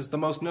Egypt. This is the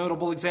most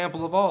notable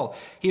example of all.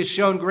 He has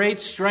shown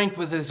great strength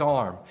with his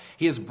arm.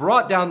 He has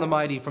brought down the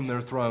mighty from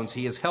their thrones.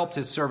 He has helped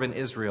his servant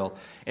Israel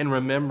in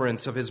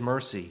remembrance of his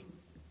mercy.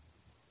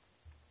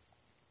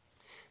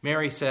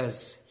 Mary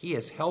says he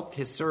has helped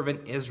his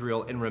servant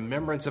Israel in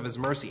remembrance of his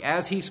mercy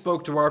as he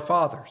spoke to our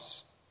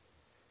fathers,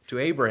 to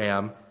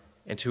Abraham,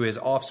 and to his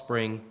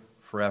offspring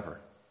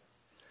forever.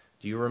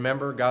 Do you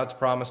remember God's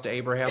promise to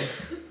Abraham?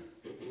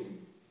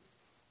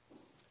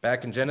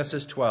 Back in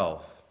Genesis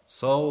 12,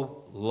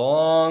 so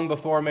long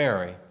before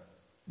Mary,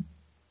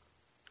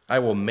 I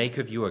will make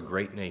of you a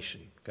great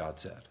nation, God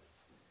said.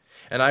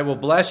 And I will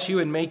bless you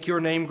and make your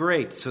name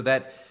great, so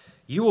that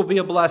you will be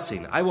a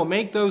blessing. I will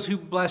make those who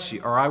bless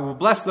you, or I will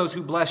bless those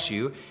who bless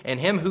you, and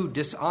him who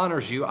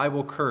dishonors you I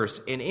will curse.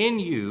 And in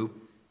you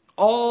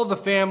all the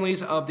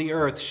families of the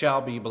earth shall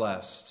be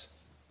blessed.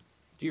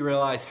 Do you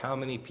realize how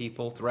many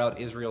people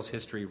throughout Israel's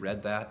history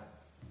read that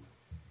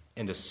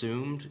and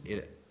assumed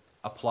it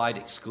applied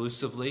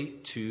exclusively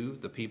to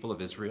the people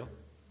of Israel?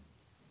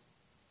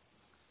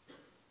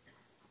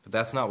 But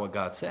that's not what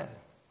God said.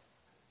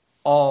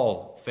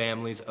 All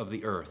families of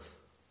the earth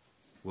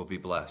will be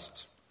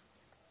blessed.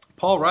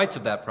 Paul writes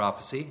of that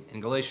prophecy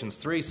in Galatians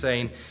 3,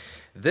 saying,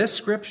 this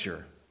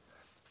scripture,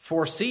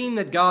 foreseeing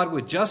that God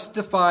would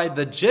justify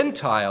the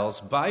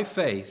Gentiles by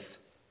faith,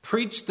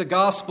 preached the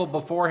gospel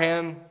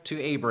beforehand to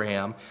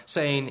Abraham,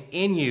 saying,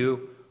 in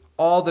you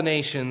all the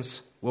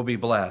nations will be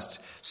blessed.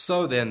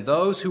 So then,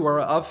 those who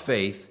are of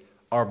faith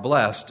are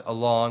blessed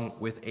along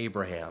with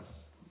Abraham.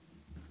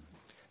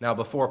 Now,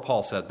 before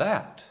Paul said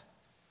that,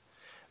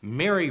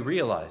 Mary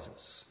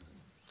realizes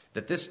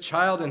that this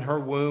child in her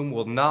womb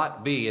will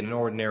not be an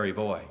ordinary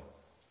boy.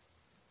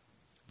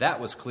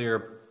 That was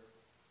clear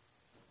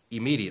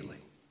immediately.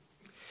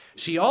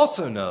 She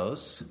also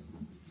knows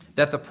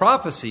that the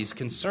prophecies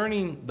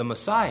concerning the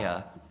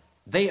Messiah,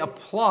 they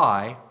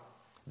imply,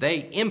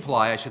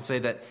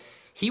 that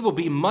he will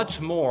be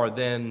much more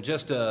than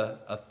just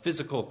a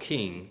physical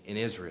king in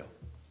Israel.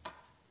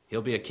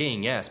 He'll be a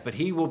king, yes, but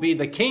he will be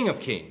the King of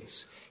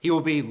Kings. He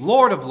will be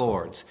Lord of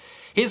Lords.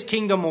 His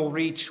kingdom will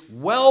reach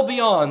well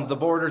beyond the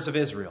borders of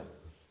Israel.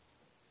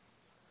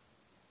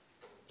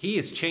 He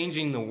is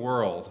changing the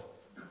world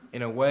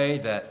in a way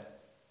that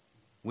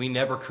we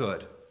never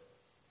could.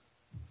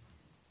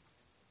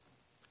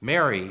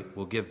 Mary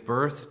will give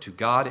birth to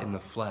God in the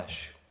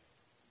flesh,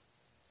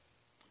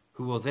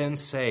 who will then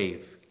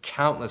save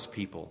countless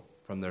people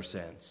from their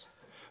sins,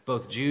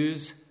 both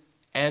Jews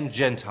and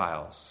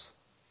Gentiles.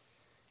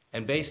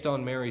 And based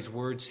on Mary's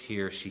words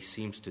here, she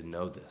seems to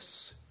know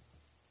this.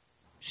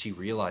 She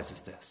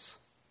realizes this.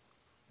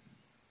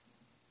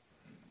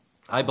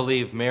 I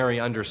believe Mary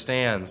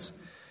understands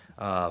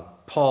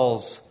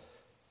Paul's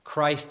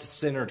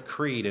Christ-centered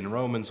creed in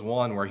Romans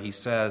 1, where he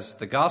says,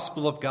 the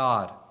gospel of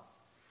God,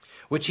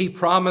 which he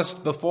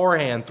promised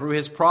beforehand through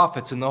his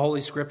prophets in the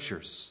Holy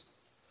Scriptures,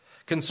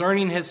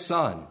 concerning his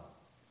Son,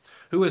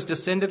 who was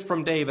descended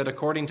from David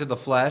according to the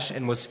flesh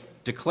and was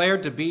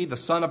declared to be the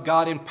Son of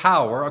God in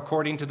power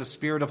according to the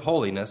Spirit of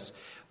holiness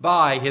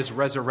by his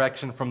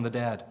resurrection from the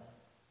dead.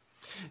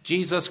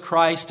 Jesus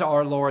Christ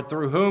our Lord,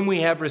 through whom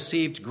we have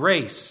received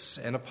grace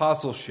and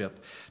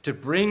apostleship to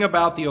bring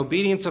about the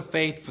obedience of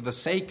faith for the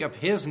sake of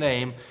his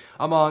name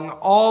among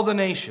all the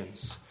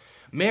nations.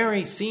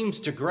 Mary seems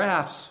to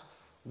grasp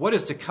what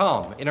is to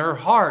come. In her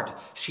heart,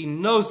 she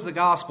knows the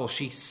gospel.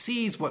 She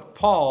sees what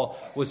Paul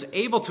was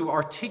able to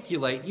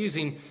articulate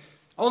using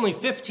only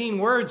 15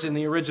 words in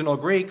the original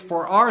Greek.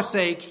 For our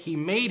sake, he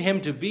made him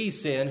to be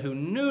sin who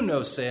knew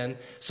no sin,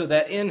 so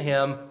that in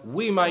him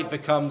we might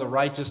become the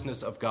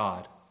righteousness of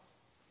God.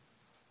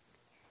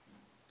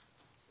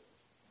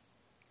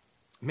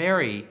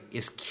 Mary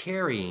is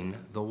carrying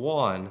the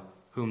one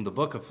whom the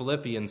book of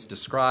Philippians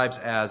describes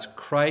as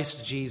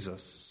Christ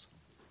Jesus,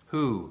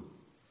 who,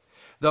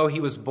 though he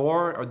was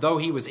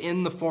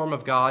in the form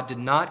of God, did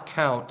not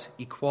count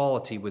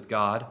equality with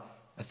God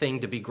a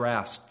thing to be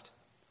grasped,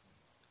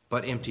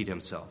 but emptied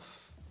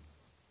himself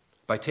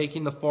by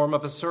taking the form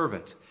of a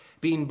servant,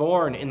 being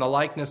born in the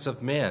likeness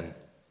of men,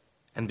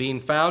 and being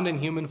found in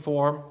human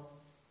form,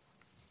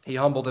 he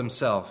humbled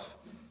himself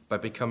by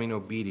becoming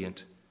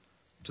obedient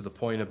to the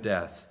point of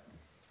death,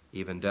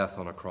 even death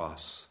on a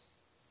cross.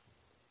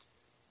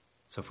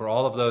 So for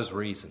all of those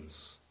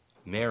reasons,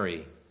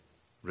 Mary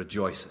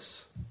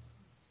rejoices.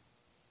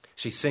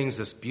 She sings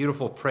this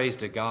beautiful praise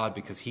to God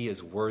because he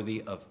is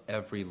worthy of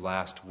every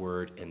last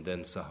word and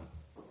then some.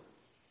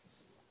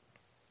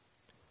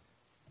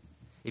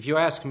 If you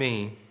ask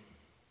me,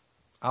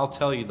 I'll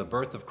tell you the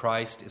birth of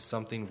Christ is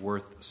something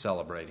worth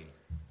celebrating.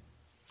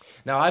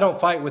 Now, I don't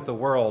fight with the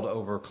world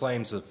over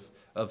claims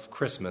of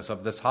Christmas,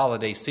 of this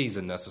holiday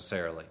season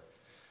necessarily.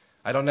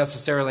 I don't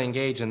necessarily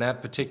engage in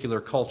that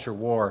particular culture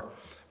war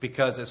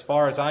because as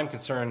far as I'm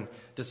concerned,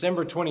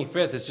 December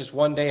 25th is just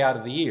one day out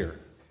of the year.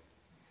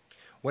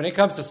 When it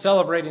comes to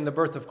celebrating the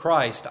birth of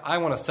Christ, I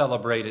want to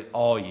celebrate it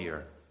all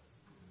year,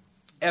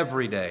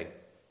 every day.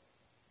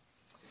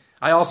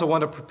 I also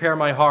want to prepare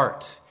my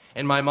heart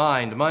and my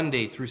mind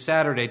Monday through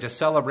Saturday to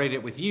celebrate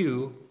it with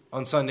you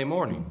on Sunday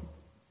morning.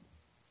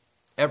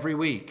 Every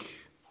week.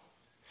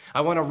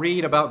 I want to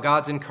read about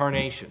God's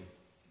incarnation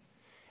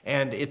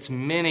and its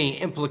many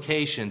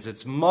implications,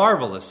 its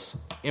marvelous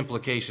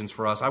implications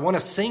for us. I want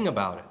to sing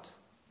about it.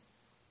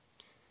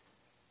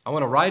 I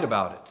want to write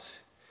about it.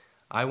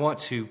 I want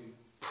to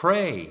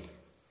pray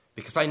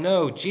because I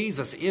know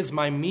Jesus is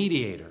my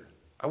mediator.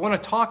 I want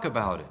to talk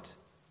about it.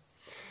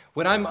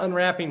 When I'm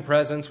unwrapping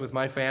presents with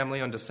my family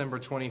on December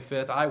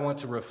 25th, I want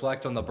to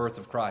reflect on the birth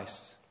of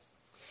Christ.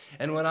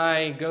 And when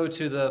I go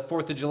to the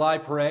 4th of July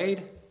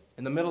parade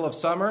in the middle of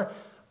summer,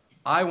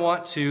 I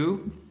want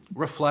to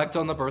reflect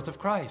on the birth of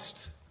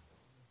Christ.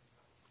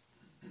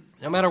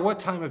 No matter what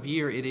time of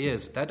year it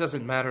is, that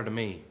doesn't matter to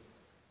me.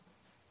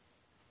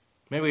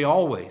 May we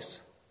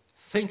always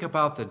think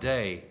about the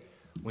day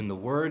when the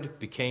Word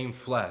became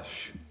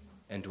flesh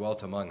and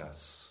dwelt among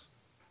us.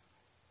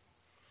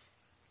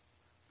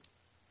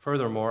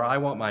 Furthermore, I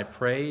want my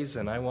praise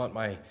and I want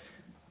my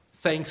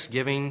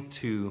thanksgiving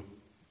to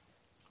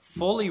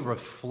fully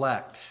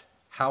reflect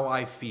how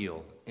I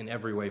feel in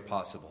every way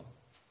possible.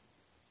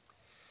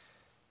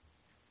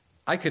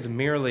 I could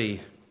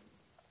merely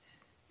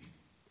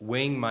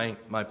wing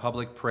my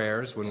public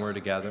prayers when we're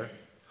together,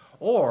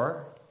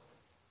 or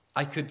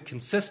I could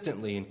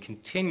consistently and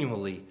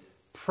continually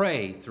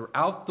pray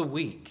throughout the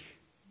week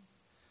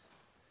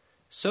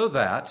so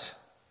that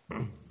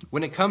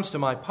when it comes to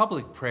my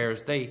public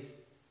prayers, they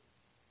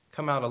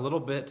come out a little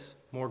bit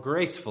more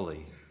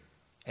gracefully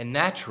and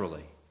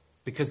naturally,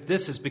 because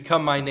this has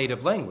become my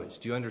native language.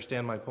 Do you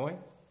understand my point?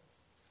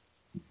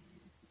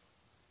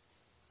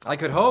 I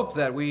could hope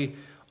that we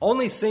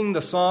only sing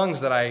the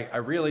songs that I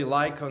really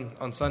like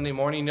on Sunday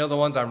morning, you know, the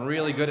ones I'm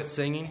really good at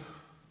singing.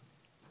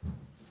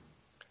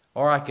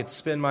 Or I could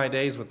spend my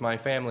days with my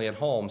family at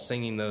home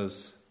singing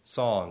those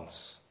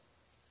songs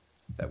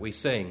that we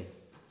sing.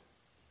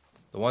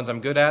 The ones I'm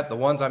good at, the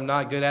ones I'm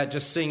not good at,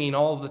 just singing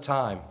all the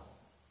time.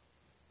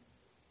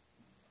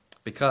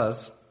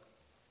 Because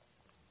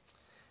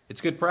it's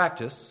good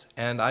practice,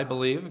 and I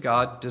believe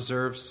God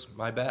deserves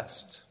my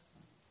best.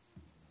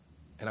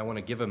 And I want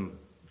to give him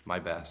my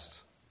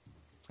best.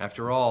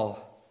 After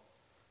all,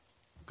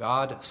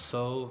 God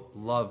so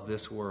loved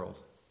this world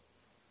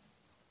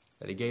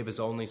that he gave his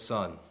only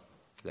Son,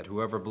 that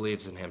whoever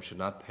believes in him should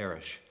not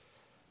perish,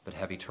 but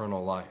have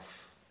eternal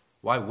life.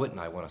 Why wouldn't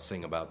I want to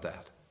sing about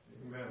that?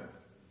 Amen.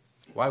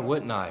 Why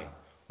wouldn't I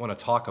want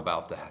to talk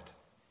about that?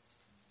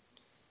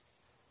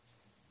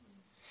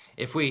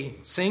 If we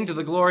sing to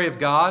the glory of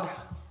God,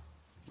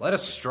 let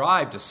us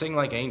strive to sing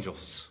like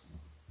angels.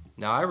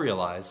 Now, I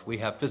realize we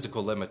have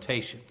physical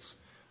limitations,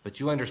 but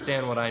you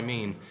understand what I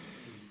mean.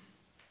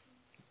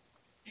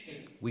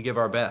 We give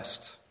our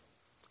best.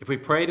 If we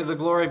pray to the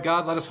glory of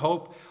God, let us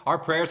hope our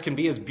prayers can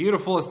be as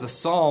beautiful as the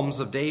Psalms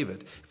of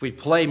David. If we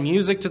play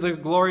music to the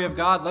glory of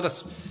God, let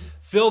us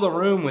fill the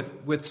room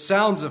with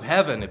sounds of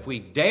heaven. If we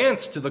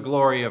dance to the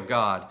glory of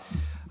God,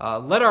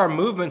 let our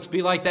movements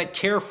be like that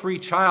carefree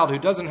child who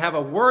doesn't have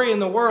a worry in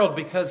the world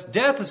because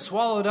death is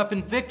swallowed up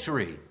in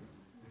victory.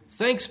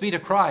 Thanks be to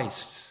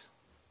Christ.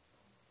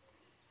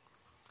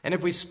 And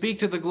if we speak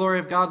to the glory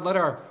of God, let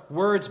our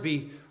words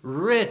be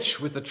rich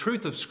with the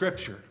truth of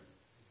Scripture.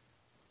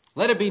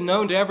 Let it be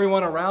known to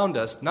everyone around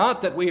us,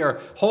 not that we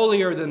are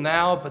holier than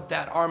thou, but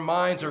that our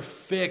minds are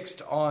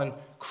fixed on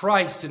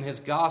Christ and his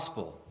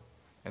gospel.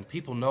 And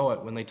people know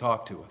it when they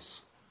talk to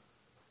us.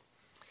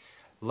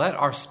 Let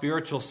our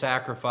spiritual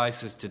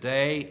sacrifices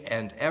today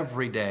and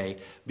every day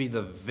be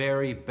the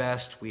very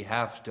best we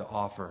have to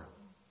offer.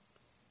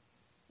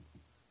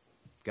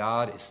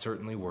 God is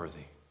certainly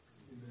worthy.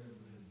 Amen.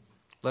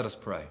 Let us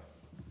pray.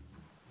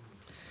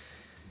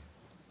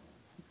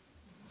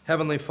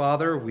 Heavenly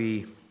Father,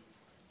 we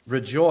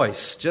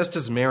rejoice, just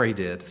as Mary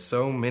did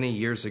so many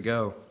years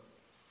ago.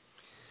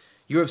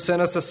 You have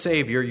sent us a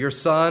Savior, your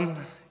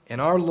Son,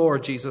 and our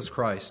Lord Jesus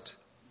Christ.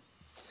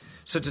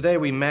 So today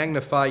we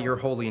magnify your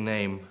holy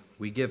name.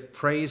 We give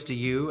praise to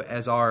you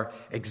as our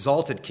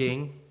exalted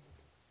King,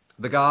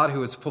 the God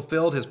who has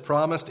fulfilled his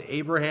promise to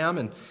Abraham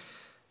and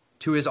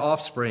to his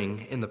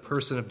offspring in the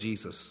person of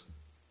Jesus.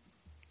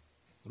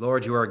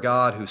 Lord, you are a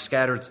God who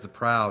scatters the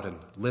proud and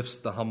lifts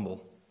the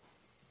humble.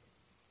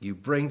 You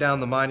bring down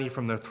the mighty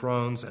from their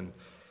thrones and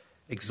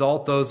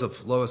exalt those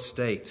of low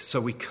estate. So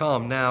we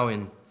come now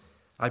in,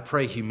 I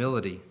pray,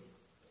 humility,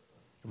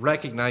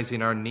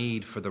 recognizing our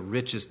need for the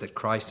riches that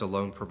Christ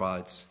alone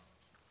provides.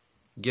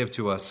 Give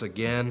to us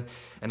again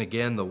and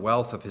again the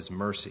wealth of his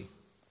mercy.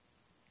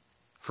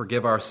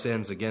 Forgive our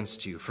sins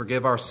against you.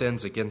 Forgive our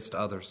sins against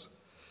others.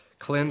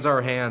 Cleanse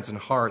our hands and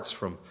hearts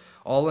from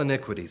all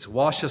iniquities.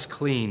 Wash us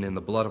clean in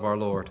the blood of our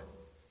Lord.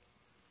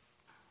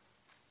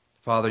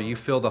 Father, you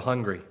fill the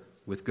hungry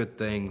with good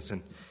things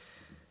and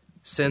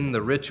send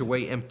the rich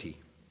away empty.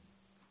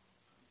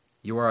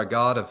 You are a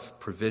God of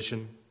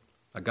provision,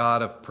 a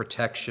God of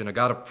protection, a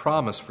God of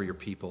promise for your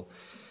people.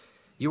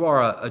 You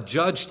are a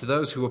judge to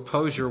those who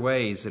oppose your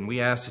ways, and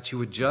we ask that you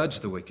would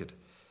judge the wicked.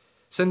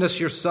 Send us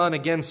your Son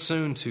again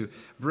soon to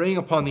bring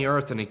upon the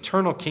earth an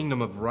eternal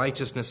kingdom of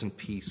righteousness and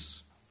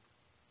peace.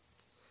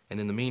 And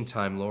in the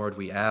meantime, Lord,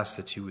 we ask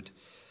that you would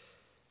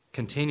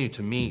continue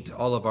to meet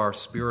all of our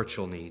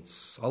spiritual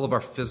needs, all of our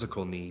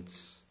physical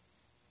needs.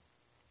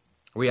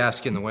 We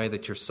ask in the way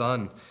that your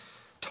Son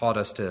taught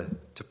us to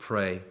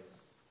pray.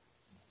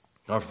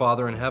 Our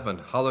Father in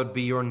heaven, hallowed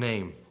be your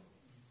name.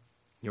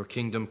 Your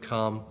kingdom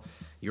come,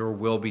 your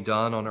will be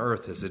done on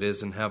earth as it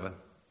is in heaven.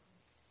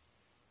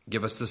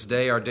 Give us this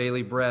day our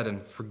daily bread,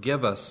 and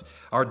forgive us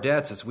our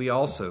debts as we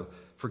also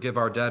forgive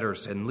our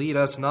debtors. And lead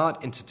us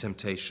not into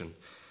temptation,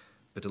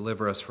 but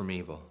deliver us from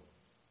evil.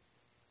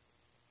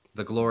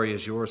 The glory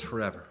is yours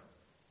forever.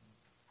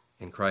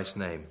 In Christ's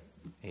name,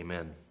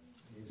 amen.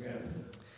 Amen.